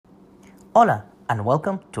Hola, and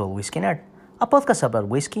welcome to A Whiskey Nerd, a podcast about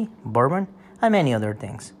whiskey, bourbon, and many other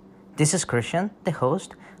things. This is Christian, the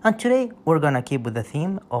host, and today we're gonna keep with the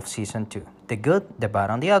theme of Season 2, the good, the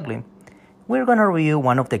bad, and the ugly. We're gonna review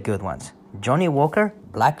one of the good ones, Johnnie Walker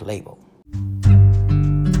Black Label.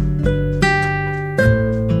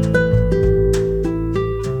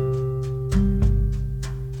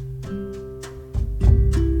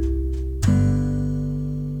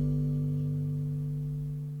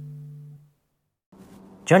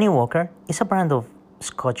 Johnnie Walker is a brand of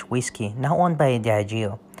Scotch whiskey now owned by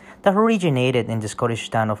Diageo that originated in the Scottish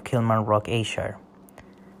town of Kilmarnock, Ayrshire.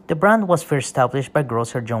 The brand was first established by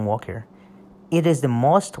grocer John Walker. It is the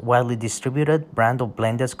most widely distributed brand of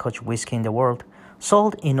blended Scotch whiskey in the world,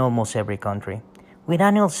 sold in almost every country. With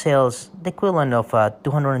annual sales the equivalent of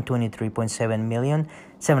 223.7 million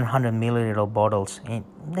 700 milliliter bottles,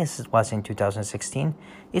 this was in 2016,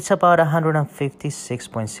 it's about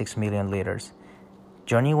 156.6 million liters.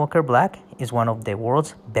 Johnnie Walker Black is one of the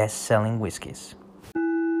world's best-selling whiskeys.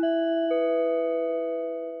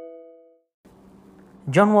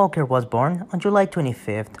 John Walker was born on July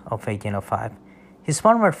 25th of 1805. His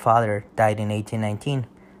farmer father died in 1819,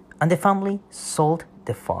 and the family sold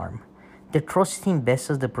the farm. The trust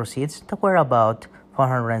invested the proceeds, that were about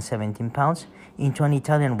 417 pounds, into an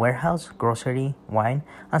Italian warehouse, grocery, wine,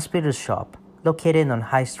 and spirits shop located on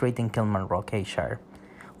High Street in Kilmarnock, Ayrshire.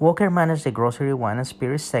 Walker managed the grocery, wine, and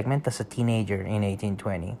spirits segment as a teenager in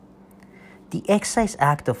 1820. The Excise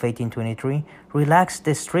Act of 1823 relaxed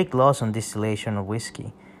the strict laws on distillation of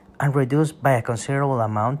whiskey and reduced by a considerable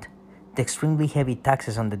amount the extremely heavy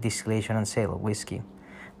taxes on the distillation and sale of whiskey.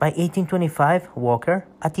 By 1825, Walker,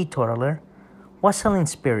 a teetotaler, was selling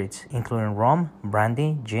spirits, including rum,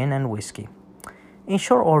 brandy, gin, and whiskey. In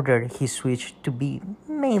short order, he switched to be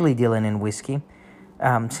mainly dealing in whiskey.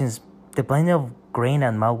 Since the blending of grain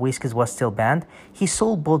and malt whiskies was still banned, he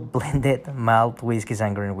sold both blended malt whiskies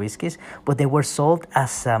and grain whiskies, but they were sold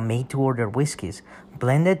as made-to-order whiskies,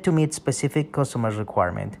 blended to meet specific customers'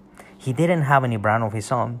 requirement. He didn't have any brand of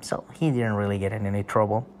his own, so he didn't really get in any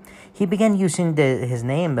trouble. He began using his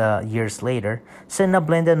name years later, selling a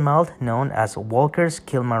blended malt known as Walker's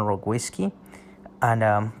Kilmarnock Whiskey, and,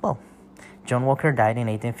 John Walker died in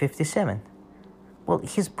 1857. Well,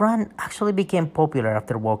 his brand actually became popular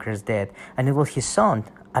after Walker's death, and it was his son,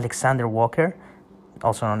 Alexander Walker,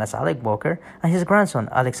 also known as Alec Walker, and his grandson,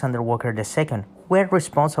 Alexander Walker II, who were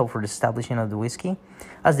responsible for the establishing of the whiskey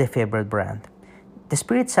as the favorite brand. The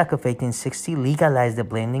Spirits Act of 1860 legalized the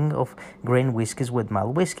blending of grain whiskies with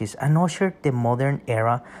malt whiskies and ushered the modern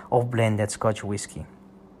era of blended Scotch whiskey.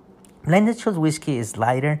 Blended Scotch whiskey is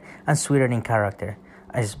lighter and sweeter in character,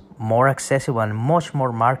 is more accessible and much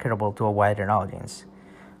more marketable to a wider audience.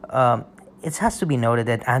 It has to be noted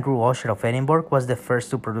that Andrew Usher of Edinburgh was the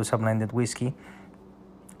first to produce a blended whiskey,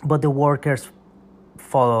 but the Walkers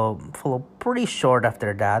follow pretty short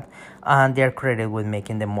after that, and they are credited with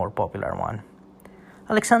making the more popular one.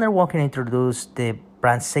 Alexander Walker introduced the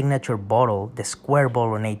brand's signature bottle, the square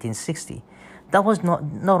bottle, in 1860. That was not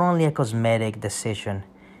only a cosmetic decision,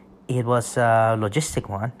 it was a logistic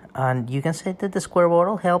one, and you can say that the square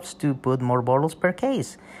bottle helps to put more bottles per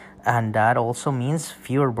case, and that also means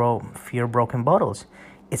fewer broken bottles.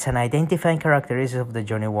 It's an identifying characteristic of the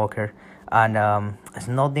Johnnie Walker, and it's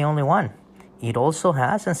not the only one. It also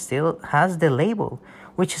has and still has the label,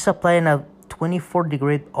 which is applied in a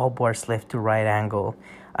 24-degree upwards left to right angle,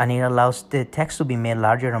 and it allows the text to be made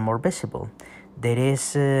larger and more visible.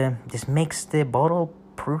 This makes the bottle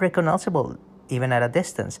pretty recognizable even at a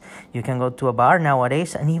distance. You can go to a bar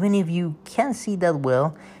nowadays, and even if you can't see that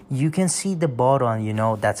well, you can see the bottle and you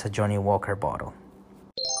know that's a Johnnie Walker bottle.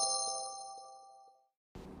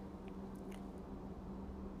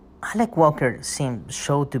 Alec Walker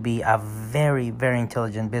showed to be a very, very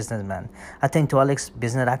intelligent businessman. According to Alec's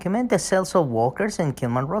business acumen, the sales of Walkers in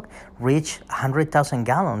Kilmarnock reached 100,000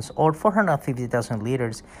 gallons or 450,000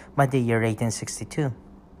 liters by the year 1862.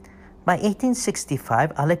 By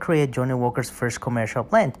 1865, Alec created Johnnie Walker's first commercial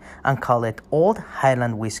blend and called it Old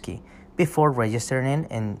Highland Whiskey, before registering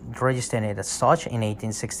it as such in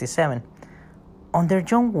 1867. Under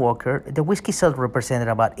John Walker, the whiskey sales represented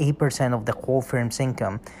about 8% of the whole firm's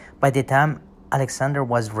income. By the time Alexander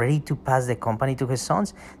was ready to pass the company to his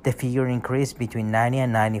sons, the figure increased between 90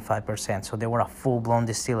 and 95%, so they were a full-blown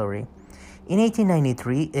distillery. In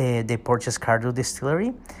 1893, they purchased Cardo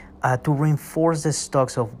Distillery to reinforce the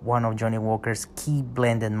stocks of one of Johnnie Walker's key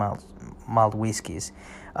blended malt whiskies.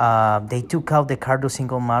 They took out the Cardo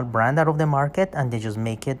single malt brand out of the market, and they just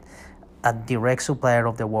make it a direct supplier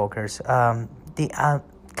of the Walkers.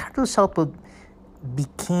 Cardo's output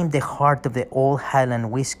became the heart of the Old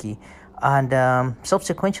Highland whiskey, and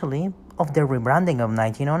subsequently of the rebranding of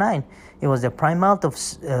 1909. It was the prime malt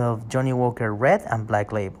of Johnnie Walker Red and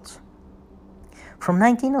Black labels. From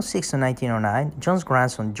 1906 to 1909, John's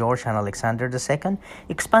grandson George and Alexander II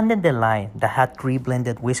expanded the line that had 3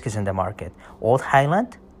 blended whiskies in the market. Old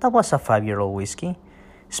Highland, that was a 5-year-old whiskey.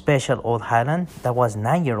 Special Old Highland, that was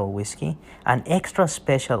 9-year-old whiskey. And Extra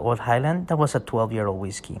Special Old Highland, that was a 12-year-old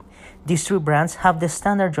whiskey. These 3 brands have the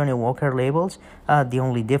standard Johnnie Walker labels. The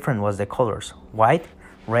only difference was the colors, white,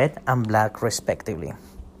 red, and black respectively.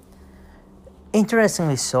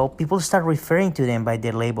 Interestingly so, people start referring to them by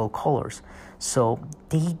their label colors. So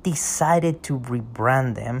they decided to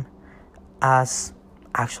rebrand them as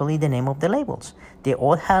actually the name of the labels. The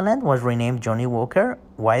Old Highland was renamed Johnnie Walker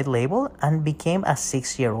White Label and became a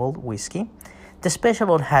 6-year-old whiskey. The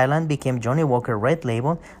Special Old Highland became Johnnie Walker Red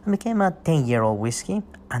Label and became a 10-year-old whiskey.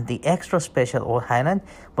 And the Extra Special Old Highland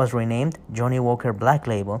was renamed Johnnie Walker Black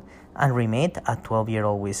Label and remained a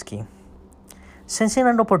 12-year-old whiskey. Sensing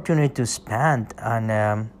an opportunity to expand on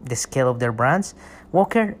the scale of their brands,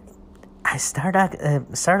 Walker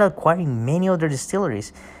started acquiring many other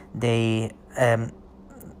distilleries. They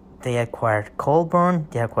acquired Colburn,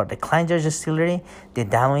 they acquired the Clydesdale Distillery, the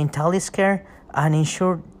Dano in Talisker, and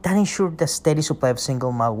ensured the steady supply of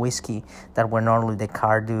single malt whiskey that were normally the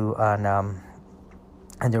Cardew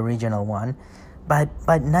and the original one. By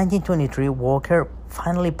 1923, Walker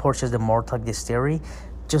finally purchased the Mortlach Distillery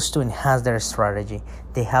just to enhance their strategy.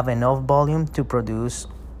 They have enough volume to produce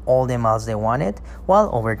all the malts they wanted while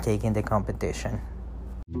overtaking the competition.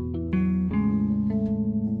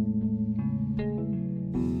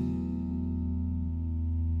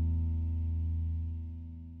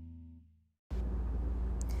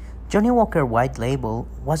 Johnnie Walker White Label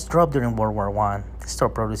was dropped during World War I. They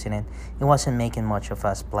stopped producing it. It wasn't making much of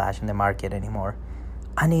a splash in the market anymore.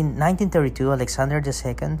 And in 1932, Alexander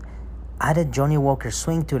II added Johnnie Walker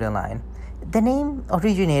Swing to the line. The name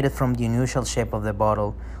originated from the unusual shape of the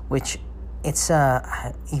bottle, which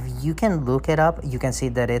if you can look it up, you can see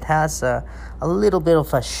that it has a little bit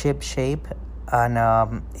of a ship shape,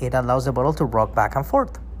 and it allows the bottle to rock back and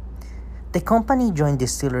forth. The company joined the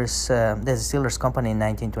Distillers Company in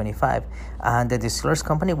 1925, and the Distillers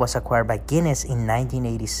Company was acquired by Guinness in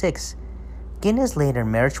 1986. Guinness later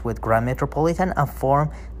merged with Grand Metropolitan and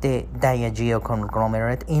formed the Diageo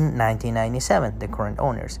conglomerate in 1997, the current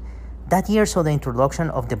owners. That year saw the introduction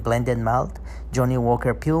of the blended malt, Johnnie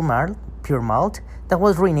Walker Pure Malt, that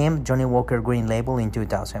was renamed Johnnie Walker Green Label in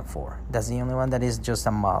 2004. That's the only one that is just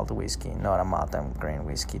a malt whiskey, not a malt and grain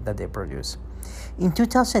whiskey that they produce. In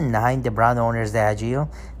 2009, the brand owners, Diageo,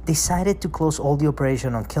 decided to close all the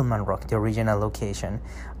operation on Kilmarnock, the original location.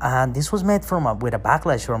 And this was met with a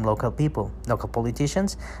backlash from local people, local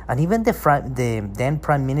politicians, and even the then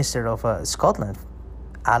Prime Minister of Scotland,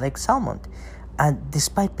 Alex Salmond. And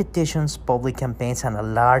despite petitions, public campaigns, and a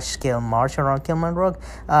large-scale march around Kilmarnock,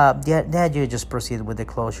 Diageo just proceeded with the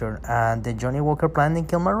closure, and the Johnnie Walker plant in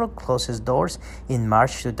Kilmarnock closed its doors in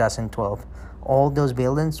March 2012. All those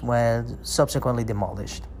buildings were subsequently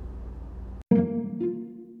demolished.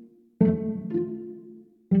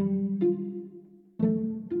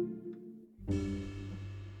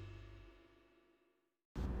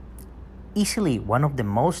 Easily one of the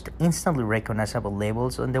most instantly recognizable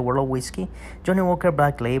labels in the world of whiskey, Johnnie Walker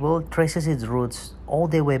Black Label traces its roots all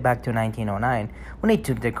the way back to 1909 when it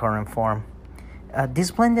took the current form.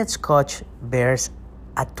 This blended scotch bears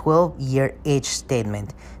a 12-year age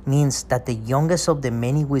statement, means that the youngest of the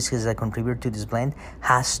many whiskeys that contribute to this blend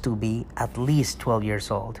has to be at least 12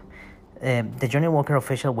 years old. The Johnnie Walker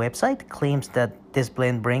official website claims that this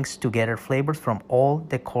blend brings together flavors from all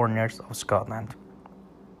the corners of Scotland.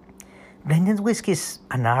 Blended whiskey is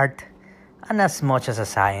an art and as much as a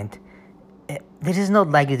science. There is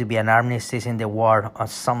not likely to be an armistice in the war or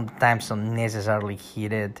sometimes unnecessarily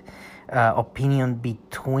heated opinion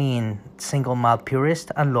between single malt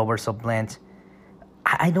purists and lovers of blends.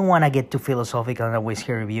 I don't want to get too philosophical in a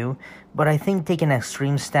whiskey review, but I think taking an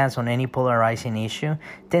extreme stance on any polarizing issue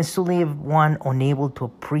tends to leave one unable to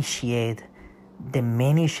appreciate the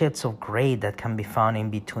many shades of gray that can be found in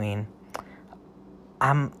between.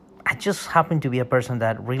 I just happen to be a person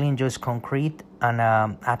that really enjoys concrete and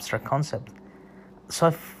abstract concept. So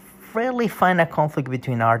I rarely find a conflict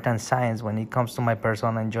between art and science when it comes to my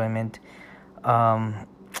personal enjoyment. I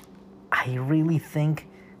really think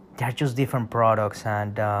they're just different products,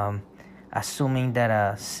 and assuming that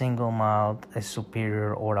a single malt is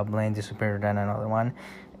superior or a blend is superior than another one,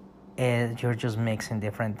 you're just mixing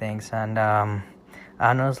different things. And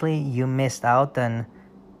honestly, you missed out, and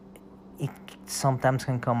it sometimes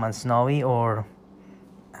can come as snowy or,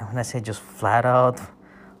 I want to say, just flat out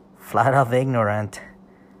flat out ignorant.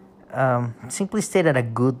 Simply stated, a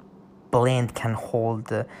good blend can hold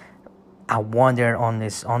a wonder on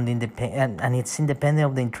the independent, and it's independent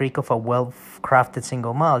of the intrigue of a well-crafted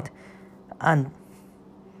single malt. And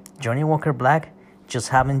Johnnie Walker Black just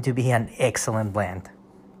happened to be an excellent blend.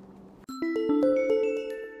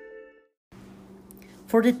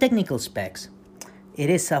 For the technical specs, it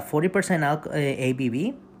is a 40%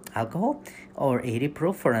 ABV alcohol, or 80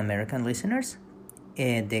 proof for American listeners.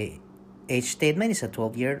 The age statement is a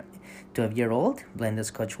 12-year-old blended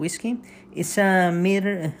Scotch whiskey. It's a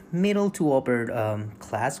middle to upper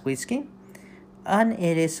class whiskey, and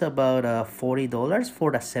it is about $40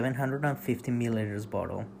 for the 750 milliliters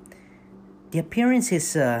bottle. The appearance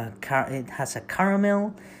is it has a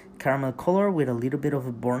caramel color with a little bit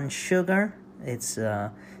of burnt sugar. It's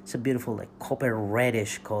a beautiful like copper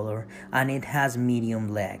reddish color, and it has medium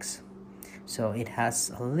legs. So it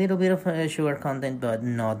has a little bit of sugar content, but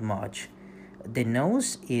not much. The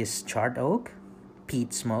nose is charred oak,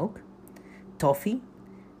 peat smoke, toffee,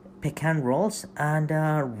 pecan rolls, and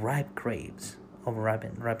ripened grapes.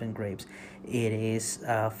 It is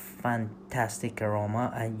a fantastic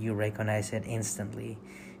aroma, and you recognize it instantly.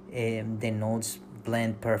 The notes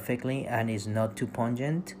blend perfectly, and is not too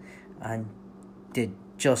pungent, and the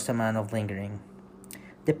just amount of lingering.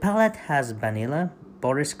 The palate has vanilla,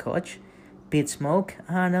 butterscotch, peat smoke,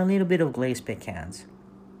 and a little bit of glazed pecans.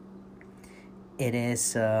 It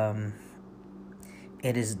is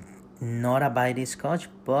not a bitey Scotch,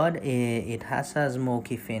 but it has a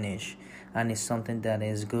smoky finish, and it's something that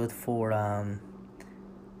is good for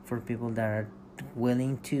people that are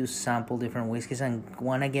willing to sample different whiskeys and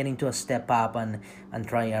want to get into a step up and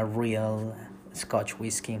try a real Scotch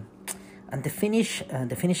whiskey. And the finish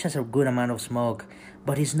has a good amount of smoke,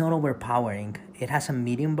 but it's not overpowering. It has a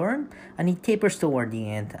medium burn, and it tapers toward the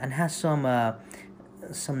end, and has some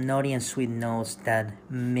nutty and sweet notes that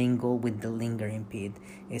mingle with the lingering peat.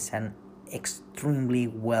 It's an extremely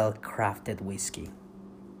well-crafted whiskey.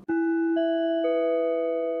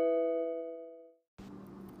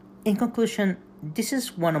 In conclusion, this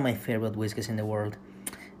is one of my favorite whiskeys in the world.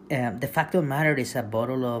 The fact of the matter is, a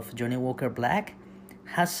bottle of Johnnie Walker Black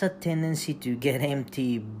has a tendency to get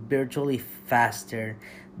empty virtually faster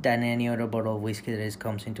than any other bottle of whiskey that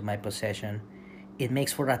comes into my possession. It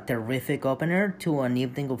makes for a terrific opener to an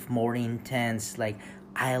evening of more intense, like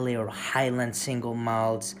Islay or Highland single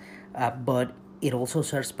malts, but it also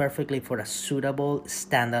serves perfectly for a suitable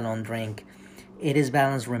standalone drink. It is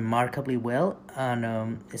balanced remarkably well,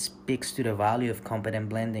 and it speaks to the value of competent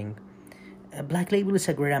blending. Black Label is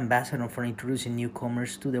a great ambassador for introducing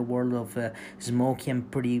newcomers to the world of smoky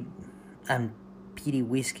and peaty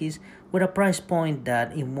whiskeys with a price point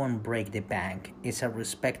that it won't break the bank. It's a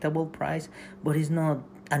respectable price, but it's not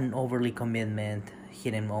an overly commitment,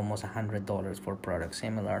 hitting almost $100 for products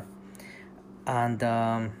similar. And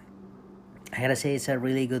I gotta say, it's a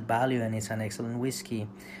really good value, and it's an excellent whiskey.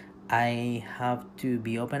 I have to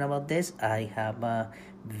be open about this. I have a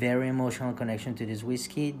very emotional connection to this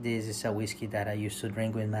whiskey. This is a whiskey that I used to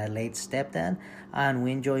drink with my late stepdad, and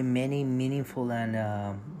we enjoy many meaningful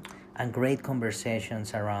and great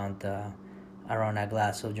conversations around a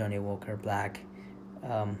glass of Johnnie Walker Black.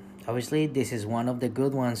 Obviously, this is one of the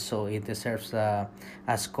good ones, so it deserves a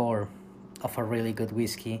score of a really good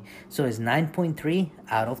whiskey. So it's 9.3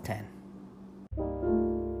 out of 10.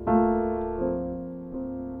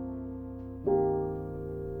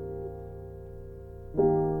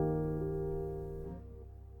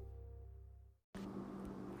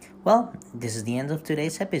 Well, this is the end of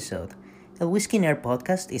today's episode. The Whiskey Nerd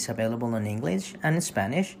podcast is available in English and in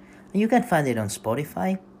Spanish, and you can find it on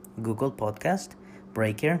Spotify, Google Podcast,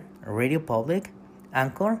 Breaker, Radio Public,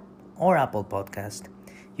 Anchor, or Apple Podcast.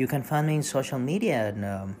 You can find me in social media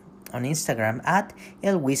on Instagram at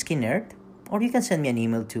 @LWhiskeyNerd, or you can send me an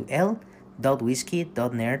email to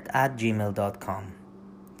l.whiskey.nerd@gmail.com.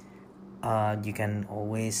 You can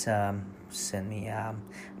always send me a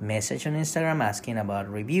message on Instagram asking about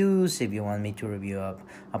reviews, if you want me to review a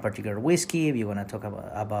particular whiskey, if you want to talk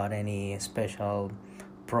about any special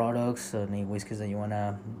products or any whiskeys that you want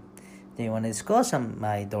to discuss.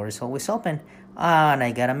 My door is always open. And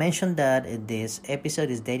I gotta mention that this episode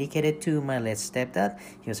is dedicated to my late stepdad.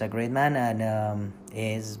 He was a great man and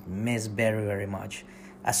is missed very, very much.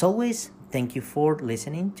 As always, thank you for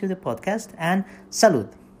listening to the podcast, and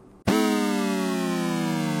salud.